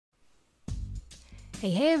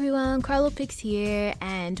Hey everyone, Pix here,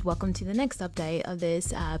 and welcome to the next update of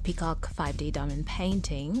this Peacock 5D diamond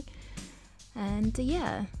painting. And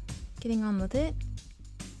yeah, getting on with it.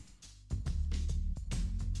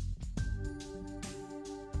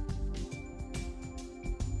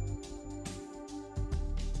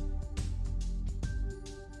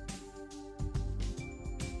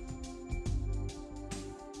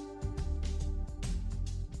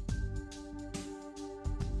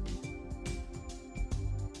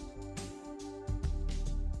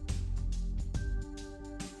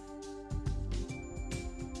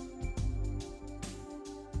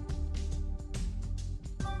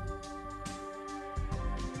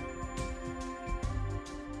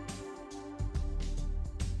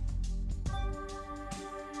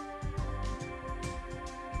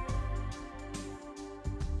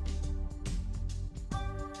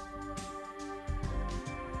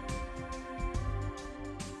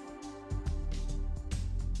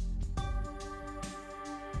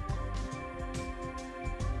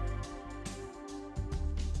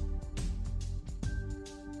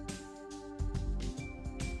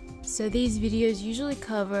 So these videos usually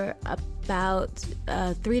cover about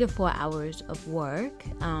 3 to 4 hours of work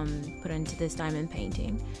put into this diamond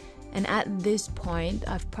painting, and at this point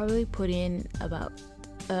I've probably put in about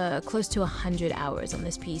close to 100 hours on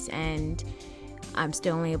this piece, and I'm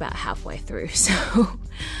still only about halfway through. So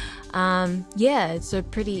yeah, it's a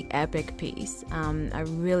pretty epic piece. I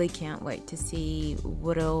really can't wait to see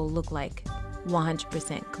what it'll look like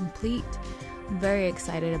 100% complete. I'm very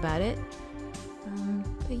excited about it.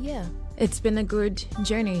 But yeah, it's been a good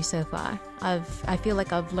journey so far. I feel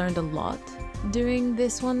like I've learned a lot doing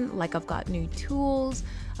this one. Like, I've got new tools,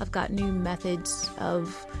 I've got new methods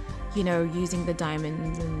of, you know, using the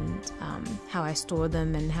diamonds, and how I store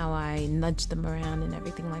them and how I nudge them around and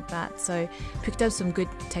everything like that. So picked up some good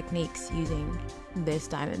techniques using this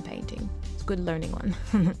diamond painting. It's a good learning one.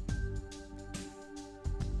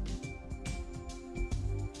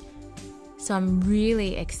 So I'm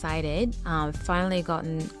really excited. I've finally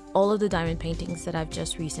gotten all of the diamond paintings that I've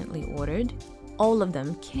just recently ordered. All of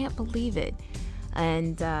them, can't believe it.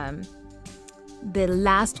 And the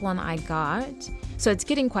last one I got, so it's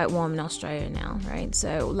getting quite warm in Australia now, right?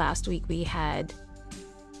 So last week we had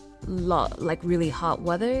really hot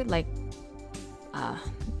weather, now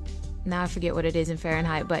I forget what it is in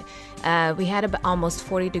Fahrenheit, but we had about almost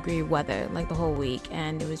 40-degree weather like the whole week,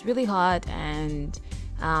 and it was really hot, and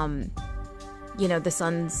you know, the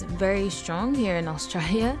sun's very strong here in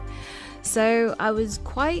Australia. So I was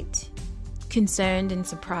quite concerned and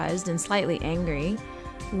surprised and slightly angry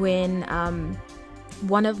when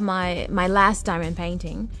one of my last diamond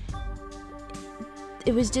painting,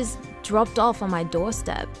 it was just dropped off on my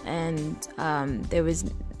doorstep, and there was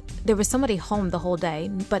somebody home the whole day,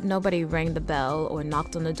 but nobody rang the bell or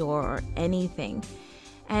knocked on the door or anything.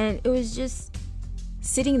 And it was just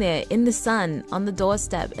sitting there in the sun on the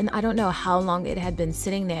doorstep, and I don't know how long it had been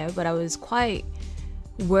sitting there, but I was quite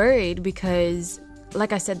worried because,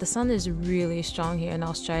 like I said, the sun is really strong here in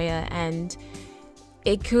Australia, and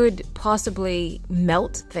it could possibly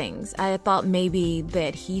melt things. I thought maybe the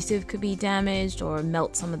adhesive could be damaged or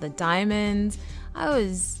melt some of the diamonds. I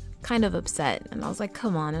was kind of upset, and I was like,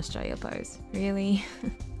 come on, Australia Post, really?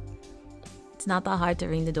 It's not that hard to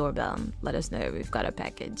ring the doorbell and let us know we've got a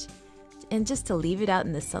package. And just to leave it out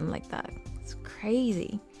in the sun like that, it's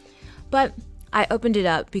crazy. But I opened it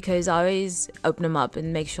up because I always open them up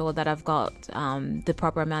and make sure that I've got the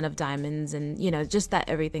proper amount of diamonds, and, you know, just that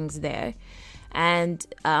everything's there. And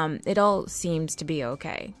it all seems to be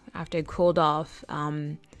okay. After it cooled off,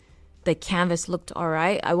 the canvas looked all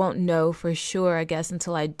right. I won't know for sure, I guess,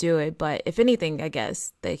 until I do it. But if anything, I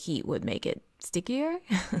guess the heat would make it stickier.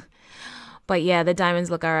 But yeah, the diamonds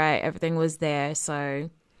look all right. Everything was there. So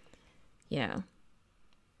yeah,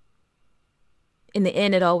 in the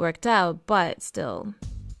end it all worked out, but still,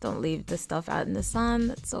 don't leave the stuff out in the sun.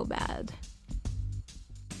 That's so bad.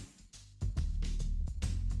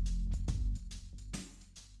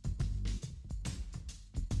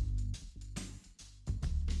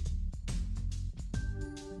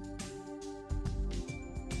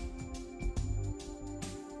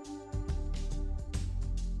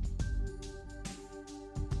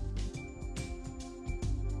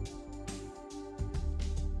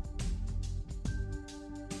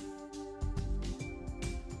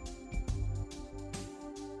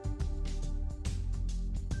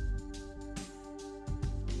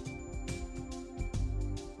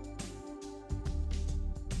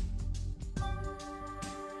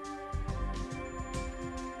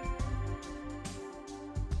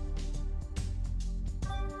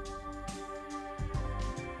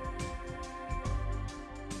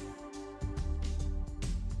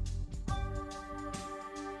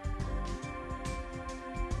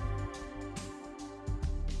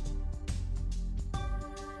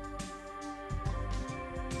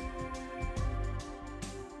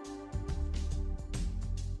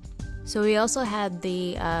 So we also had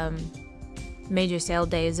the major sale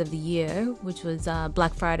days of the year, which was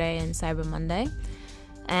Black Friday and Cyber Monday.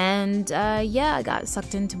 And yeah, I got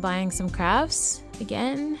sucked into buying some crafts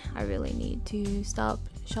again. I really need to stop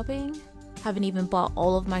shopping. Haven't even bought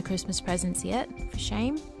all of my Christmas presents yet, for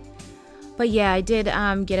shame. But yeah, I did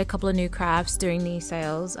get a couple of new crafts during these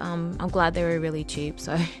sales. I'm glad they were really cheap,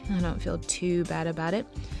 so I don't feel too bad about it.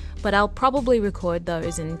 But I'll probably record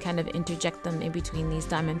those and kind of interject them in between these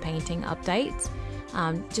diamond painting updates,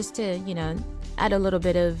 just to, you know, add a little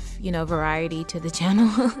bit of, you know, variety to the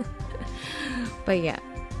channel. But yeah,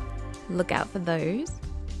 look out for those.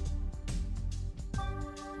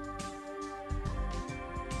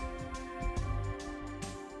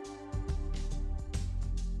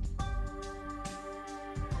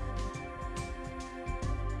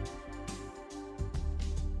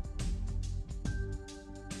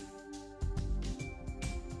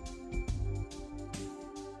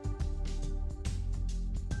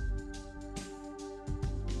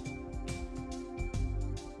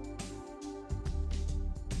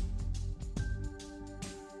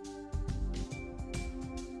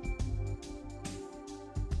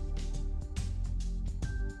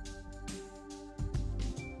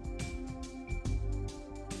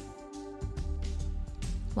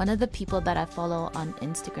 One of the people that I follow on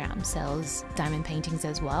Instagram sells diamond paintings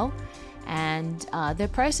as well, and their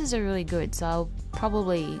prices are really good, so I'll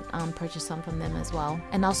probably purchase some from them as well.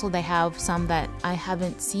 And also they have some that I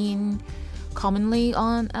haven't seen commonly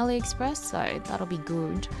on AliExpress, so that'll be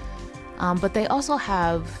good. But they also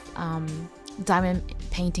have diamond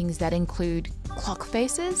paintings that include clock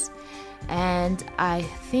faces, and I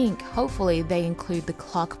think hopefully they include the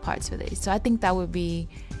clock parts for these. So I think that would be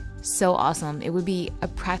so awesome. It would be a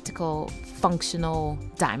practical, functional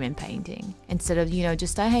diamond painting instead of, you know,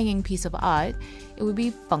 just a hanging piece of art. It would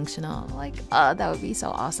be functional. Like, that would be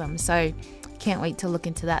so awesome. So can't wait to look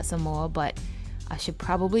into that some more, but I should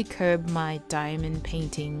probably curb my diamond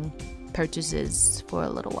painting purchases for a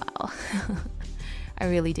little while. I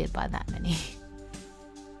really did buy that many.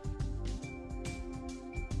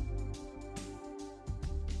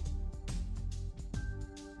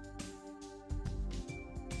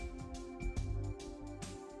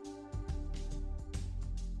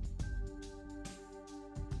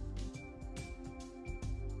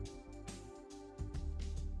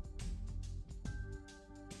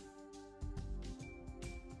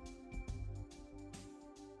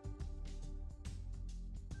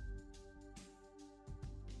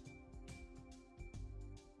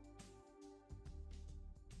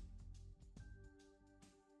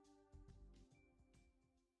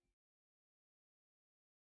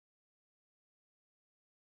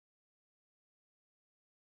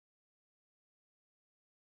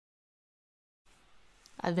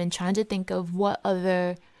 I've been trying to think of what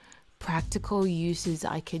other practical uses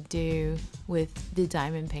I could do with the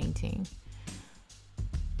diamond painting.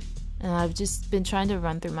 And I've just been trying to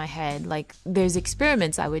run through my head. Like, there's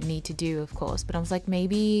experiments I would need to do, of course, but I was like,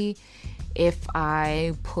 maybe if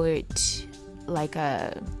I put like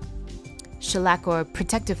a shellac or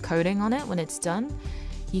protective coating on it when it's done,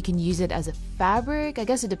 you can use it as a fabric. I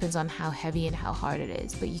guess it depends on how heavy and how hard it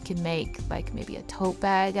is, but you can make like maybe a tote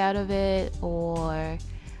bag out of it, or,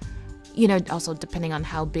 you know, also depending on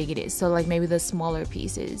how big it is. So like maybe the smaller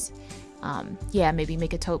pieces, yeah, maybe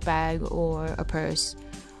make a tote bag or a purse.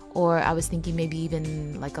 Or I was thinking maybe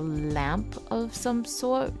even like a lamp of some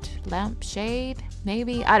sort, lamp shade,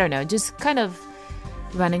 maybe. I don't know, just kind of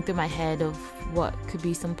running through my head of what could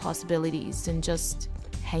be some possibilities and just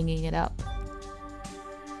hanging it up.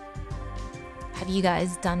 Have you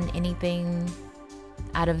guys done anything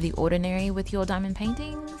out of the ordinary with your diamond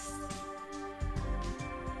paintings?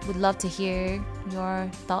 Would love to hear your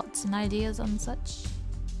thoughts and ideas on such.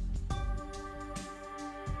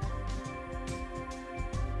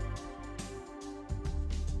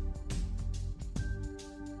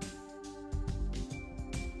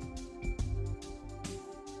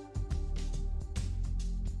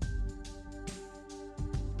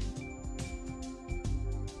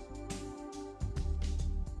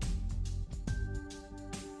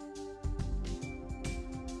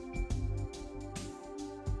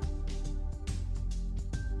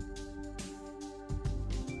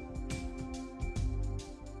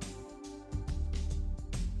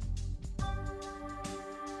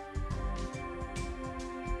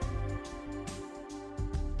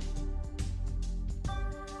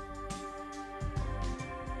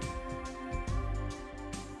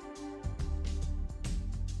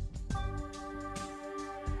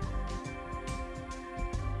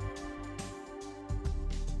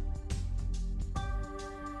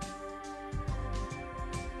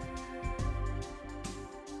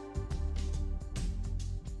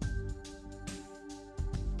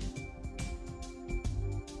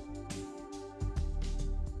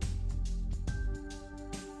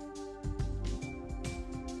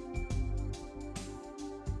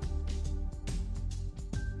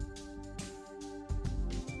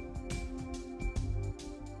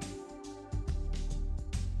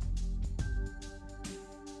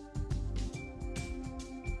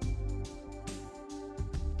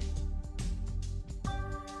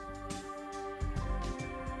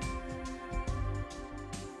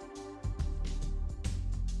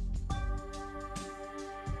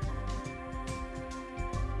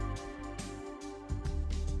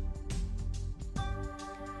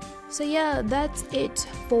 So yeah, that's it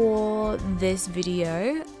for this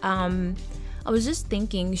video. I was just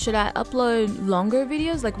thinking, should I upload longer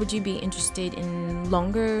videos? Like, would you be interested in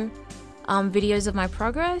longer videos of my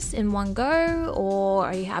progress in one go, or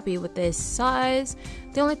are you happy with this size?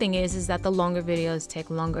 The only thing is that the longer videos take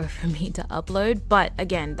longer for me to upload, but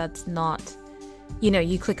again, that's not, you know,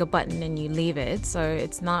 you click a button and you leave it, so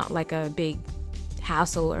it's not like a big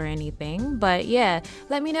hassle or anything. But yeah,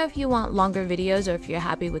 let me know if you want longer videos or if you're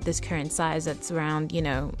happy with this current size that's around, you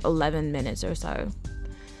know, 11 minutes or so.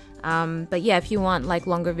 But yeah, if you want like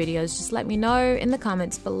longer videos, just let me know in the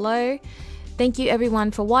comments below. Thank you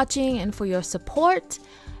everyone for watching and for your support,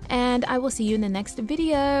 and I will see you in the next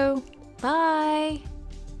video. Bye!